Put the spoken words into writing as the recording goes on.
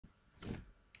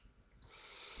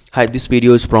Hi, this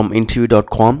video is from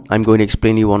interviewdot.com. I'm going to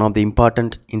explain you one of the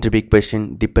important interview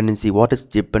question, dependency. What is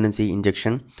dependency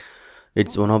injection?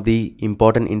 It's one of the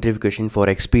important interview question for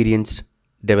experienced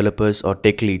developers or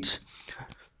tech leads.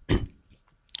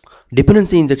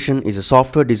 Dependency injection is a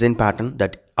software design pattern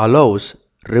that allows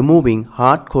removing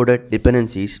hard-coded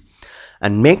dependencies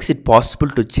and makes it possible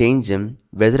to change them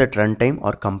whether at runtime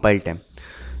or compile time.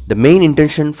 The main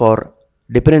intention for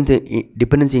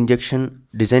dependency injection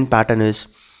design pattern is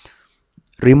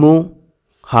remove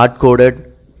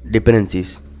hard-coded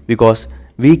dependencies because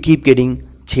we keep getting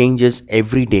changes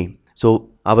every day. So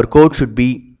our code should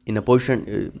be in a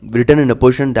position written in a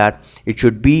position that it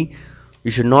should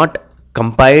not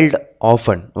compiled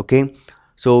often. Okay,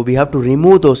 so we have to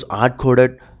remove those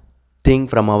hard-coded thing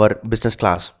from our business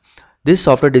class. This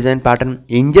software design pattern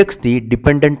injects the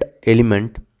dependent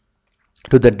element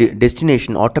to the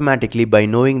destination automatically by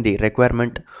knowing the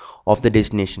requirement of the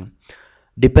destination.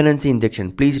 Dependency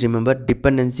injection, please remember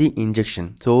dependency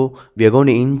injection. So we are going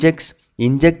to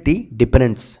inject the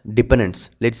dependents.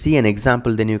 Let's see an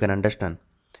example, then you can understand.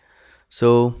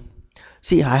 So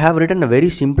see, I have written a very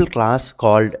simple class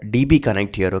called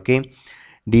dbconnect here. Okay,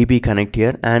 dbconnect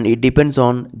here, and it depends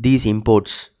on these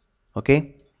imports.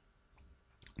 Okay,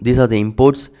 these are the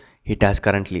imports it has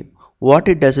currently. What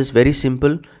it does is very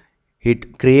simple.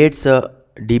 It creates a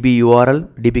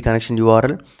db connection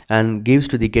URL and gives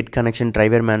to the get connection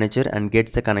driver manager and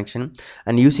gets the connection,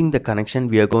 and using the connection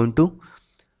we are going to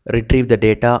retrieve the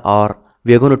data, or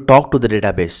we are going to talk to the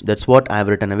database. That's what I have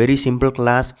written, a very simple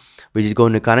class which is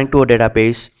going to connect to a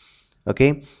database.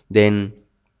 Okay, then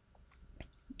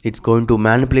it's going to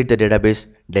manipulate the database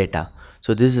data.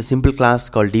 So this is a simple class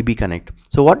called dbconnect.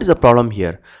 So what is the problem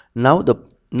here? Now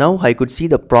I could see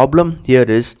the problem here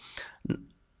is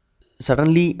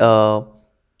suddenly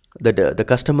the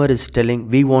customer is telling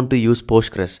we want to use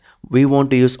Postgres, we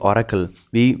want to use Oracle,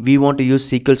 we want to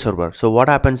use SQL Server. So what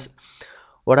happens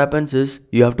is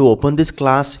you have to open this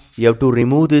class, you have to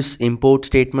remove this import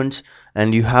statements,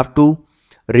 and you have to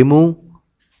remove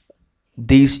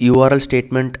these URL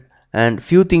statement and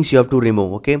few things you have to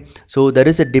remove. Okay, so there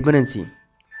is a dependency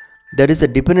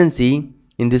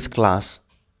in this class.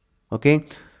 Okay,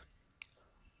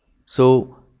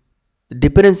 so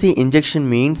dependency injection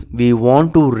means we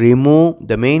want to remove,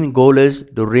 the main goal is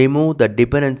to remove the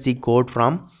dependency code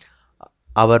from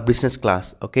our business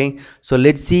class. Okay, so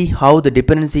let's see how the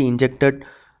dependency injected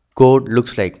code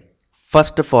looks like.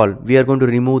 First of all, we are going to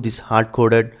remove this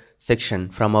hard-coded section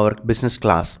from our business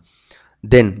class.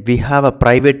 Then we have a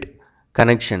private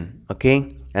connection.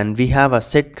 Okay, and we have a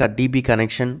set db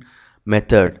connection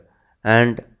method,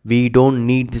 and we don't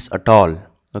need this at all.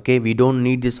 Okay, we don't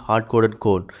need this hard-coded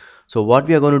code. So what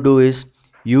we are going to do is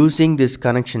using this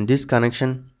connection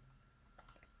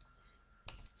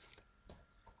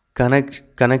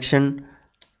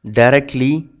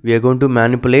directly, we are going to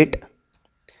manipulate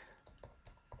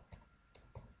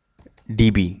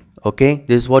db. Okay,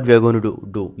 this is what we are going to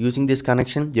do. Using this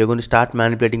connection, you are going to start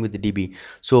manipulating with the db.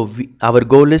 So our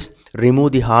goal is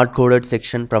remove the hard-coded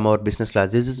section from our business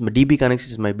class. This is my db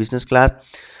connection, is my business class.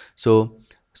 So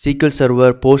SQL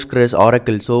Server, Postgres,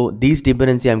 Oracle. So these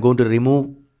dependency I'm going to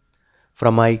remove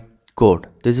from my code.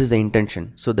 This is the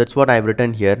intention. So that's what I've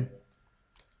written here.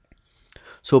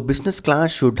 So business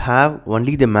class should have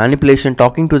only the manipulation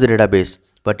talking to the database,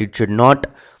 but it should not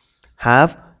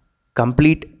have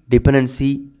complete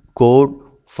dependency code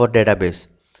for database.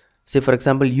 Say for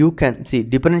example, you can see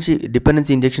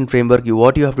dependency injection framework.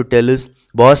 What you have to tell is,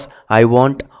 boss, I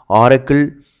want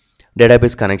Oracle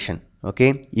database connection.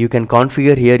 Okay, you can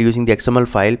configure here using the XML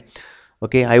file.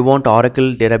 Okay, I want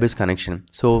Oracle database connection.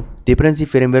 So dependency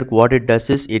framework, what it does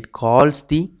is it calls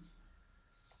the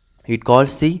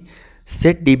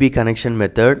set db connection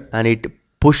method, and it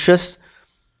pushes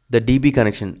the db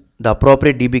connection, the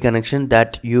appropriate db connection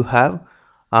that you have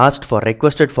asked for,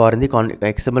 requested for in the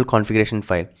XML configuration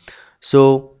file.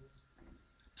 So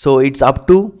it's up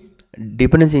to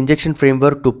dependency injection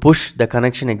framework to push the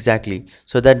connection exactly,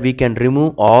 so that we can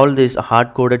remove all this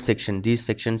hard-coded section. These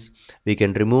sections we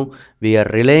can remove. We are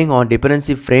relying on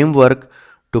dependency framework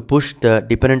to push the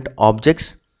dependent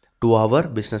objects to our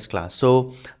business class.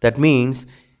 So that means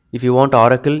if you want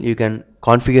Oracle, you can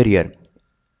configure here.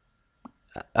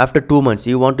 After 2 months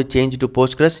you want to change to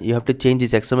Postgres, you have to change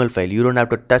this XML file. You don't have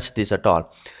to touch this at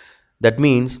all. That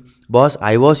means, boss,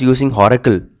 I was using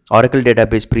Oracle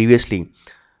database previously,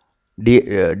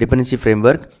 dependency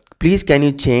framework, please can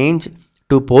you change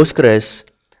to Postgres?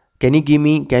 Can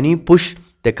you push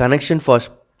the connection for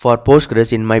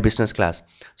Postgres in my business class,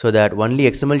 so that only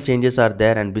XML changes are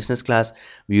there, and business class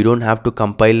you don't have to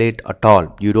compile it at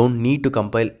all. You don't need to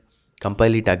compile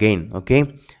compile it again. Okay,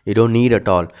 you don't need at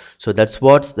all. So that's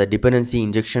what the dependency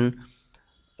injection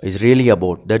is really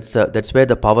about. That's where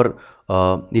the power,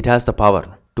 it has the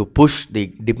power to push the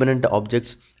dependent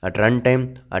objects at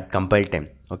runtime, at compile time.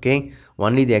 Okay,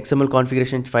 only the XML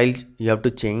configuration files you have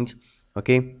to change.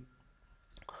 Okay,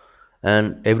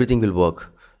 and everything will work.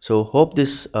 So hope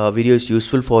this video is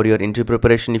useful for your interview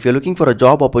preparation. If you're looking for a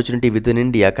job opportunity within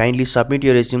India, kindly submit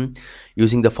your resume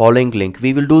using the following link.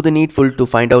 We will do the needful to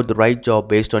find out the right job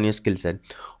based on your skill set.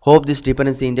 Hope this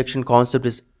dependency injection concept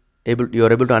is you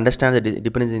are able to understand the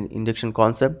dependency injection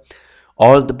concept.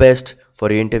 All the best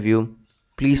for your interview.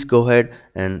 Please go ahead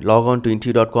and log on to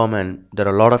interview.com, and there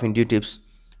are a lot of interview tips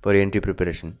for your interview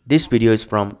preparation. This video is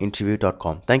from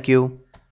interview.com. Thank you.